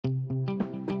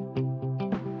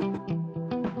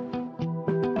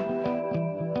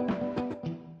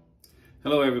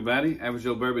Hello everybody,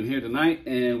 AverageJoeBourbon here tonight,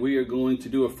 and we are going to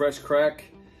do a fresh crack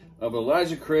of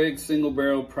Elijah Craig Single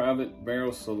Barrel Private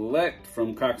Barrel Select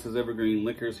from Cox's Evergreen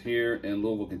Liquors here in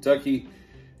Louisville, Kentucky.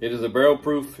 It is a barrel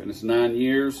proof and it's 9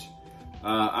 years.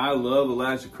 I love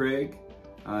Elijah Craig.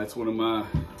 It's one of my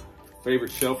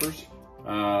favorite shelfers.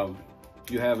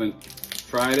 If you haven't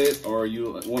tried it or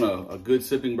you want a good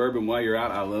sipping bourbon while you're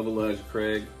out, I love Elijah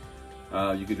Craig.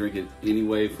 You can drink it any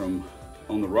way from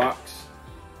on the rocks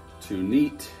to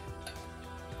neat.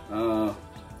 Oh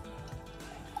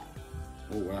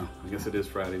wow, I guess it is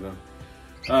Friday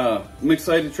though. I'm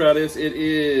excited to try this. It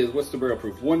is, what's the barrel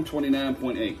proof?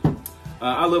 129.8.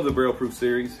 I love the barrel proof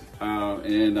series,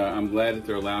 and I'm glad that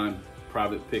they're allowing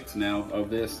private picks now of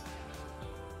this.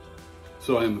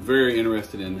 So I'm very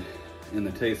interested in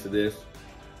the taste of this.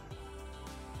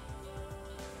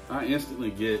 I instantly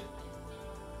get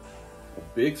a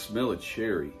big smell of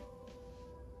cherry.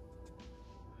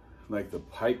 Like the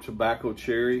pipe tobacco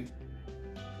cherry.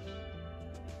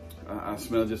 I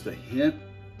smell just a hint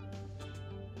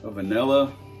of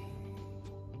vanilla.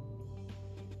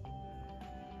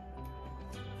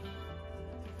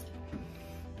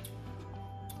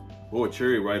 Oh,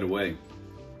 cherry right away.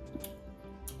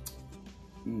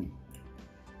 Man,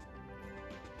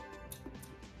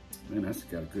 that's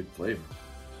got a good flavor.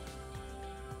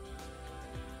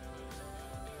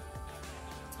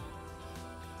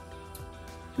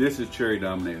 This is cherry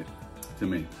dominated to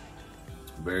me.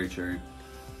 Very cherry.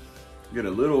 You get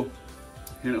a little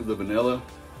hint of the vanilla.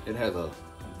 It has a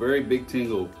very big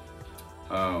tingle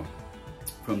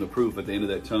from the proof at the end of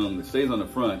that tongue that stays on the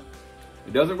front.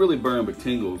 It doesn't really burn, but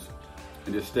tingles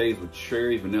and just stays with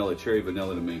cherry vanilla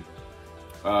to me.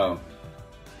 I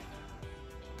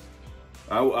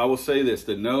will say this,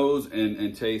 the nose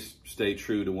and taste stay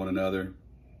true to one another.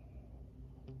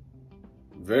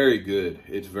 Very good.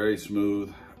 It's very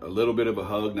smooth. A little bit of a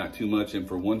hug, not too much. And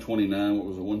for 129, what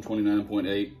was it,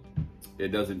 129.8? It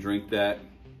doesn't drink that.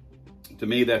 To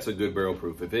me, that's a good barrel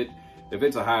proof. If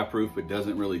it's a high proof but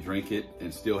doesn't really drink it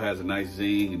and still has a nice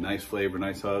zing and nice flavor,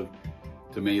 nice hug,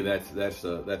 to me that's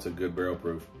a good barrel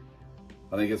proof.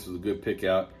 I think this was a good pick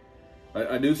out.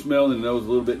 I do smell in the nose a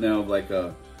little bit now of like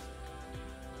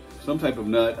some type of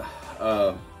nut.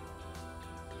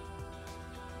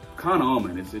 Pecan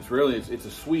almond. It's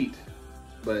a sweet,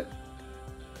 but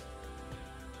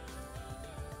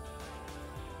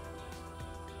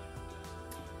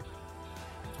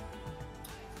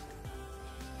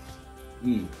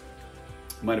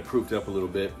might have proofed up a little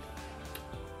bit.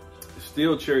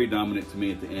 Still cherry dominant to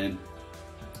me at the end,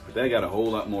 but that got a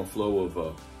whole lot more flow of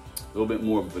a little bit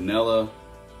more of vanilla,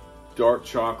 dark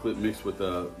chocolate mixed with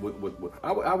I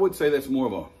would say that's more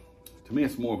of a, to me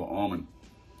it's more of an almond.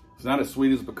 It's not as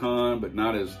sweet as pecan, but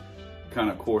not as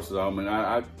kind of coarse as almond.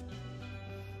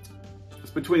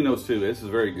 It's between those two. This is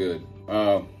very good.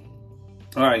 All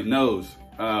right, nose.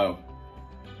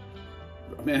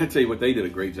 Man, I tell you what, they did a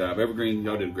great job. Evergreen,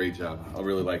 y'all did a great job. I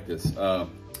really like this.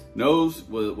 Nose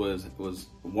was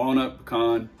walnut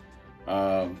pecan.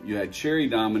 You had cherry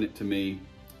dominant to me.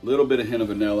 A little bit of hint of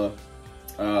vanilla.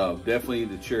 Definitely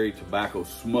the cherry tobacco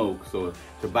smoke. So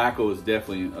tobacco is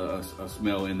definitely a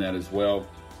smell in that as well.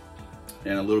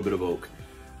 And a little bit of oak.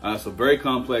 So very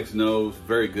complex nose,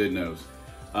 very good nose.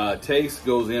 Taste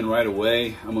goes in right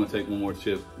away. I'm gonna take one more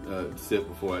sip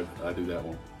before I do that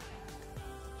one.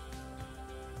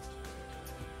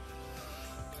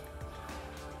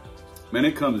 Man,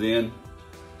 it comes in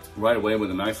right away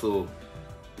with a nice little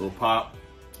pop,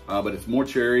 but it's more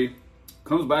cherry.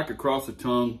 Comes back across the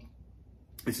tongue.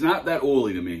 It's not that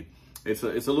oily to me. It's a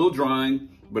little drying,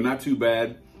 but not too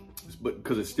bad. But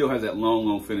because it still has that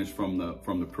long finish from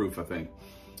the proof, I think.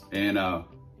 And I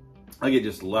get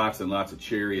just lots and lots of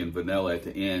cherry and vanilla at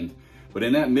the end. But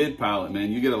in that mid palate,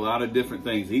 man, you get a lot of different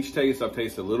things. Each taste I've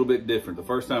tasted a little bit different. The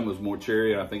first time it was more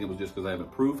cherry, and I think it was just because I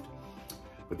haven't proofed.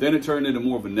 But then it turned into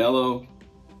more vanilla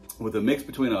with a mix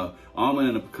between a almond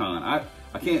and a pecan. I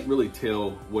can't really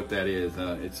tell what that is.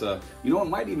 It's you know, it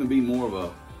might even be more of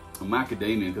a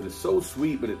macadamia because it's so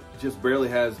sweet, but it just barely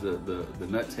has the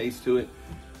nut taste to it.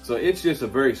 So it's just a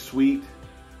very sweet,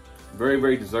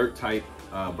 very dessert type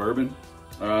bourbon.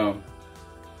 I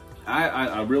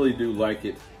really do like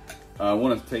it. I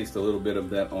want to taste a little bit of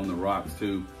that on the rocks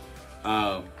too.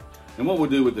 And what we'll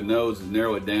do with the nose is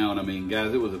narrow it down. I mean,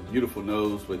 guys, it was a beautiful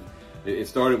nose. It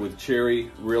started with cherry,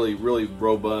 really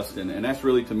robust, and that's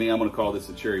really, to me, I'm gonna call this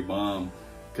a cherry bomb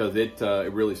because it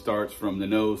really starts from the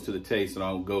nose to the taste and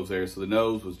all goes there. So the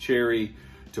nose was cherry,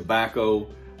 tobacco,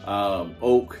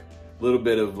 oak, a little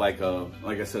bit of like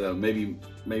I said, maybe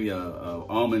a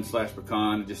almond /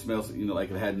 pecan. It just smells, you know,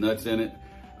 like it had nuts in it.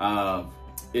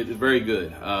 it is very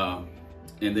good. And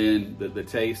then the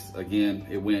taste, again,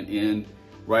 it went in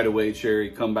right away, cherry,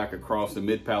 come back across the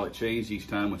mid palate change each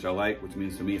time, which I like, which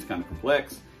means to me it's kind of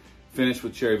complex. Finished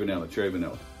with cherry vanilla, cherry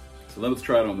vanilla. So let's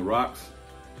try it on the rocks.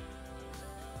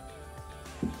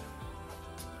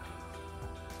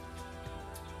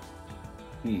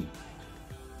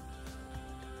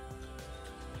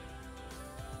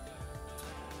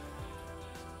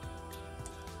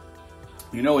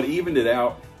 You know, it evened it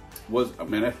out was, I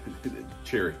mean,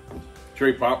 cherry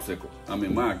popsicle. I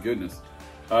mean, my goodness.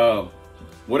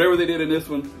 Whatever they did in this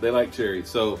one, they like cherry.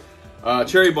 So,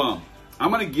 cherry bomb.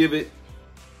 I'm gonna give it,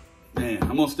 man,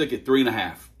 I'm gonna stick at 3.5.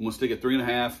 I'm gonna stick at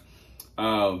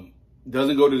 3.5.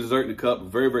 Doesn't go to dessert in the cup,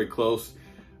 very, very close.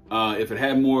 If it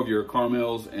had more of your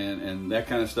caramels and that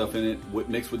kind of stuff in it,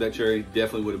 mixed with that cherry,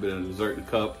 definitely would have been a dessert in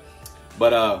the cup.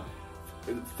 But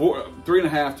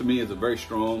 3.5 to me is a very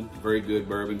strong, very good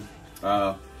bourbon.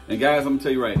 And guys, I'm gonna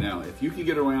tell you right now, if you can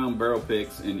get around barrel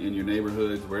picks in your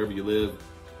neighborhoods, wherever you live,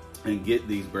 and get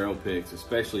these barrel picks,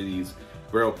 especially these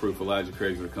barrel proof Elijah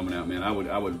Craigs that are coming out, man, I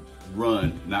would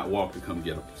run, not walk to come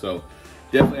get them. So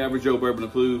definitely Average Joe Bourbon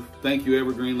approve. Thank you,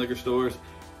 Evergreen Liquor Stores.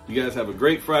 You guys have a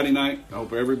great Friday night. I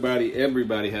hope everybody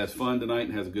has fun tonight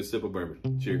and has a good sip of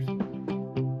bourbon. Cheers.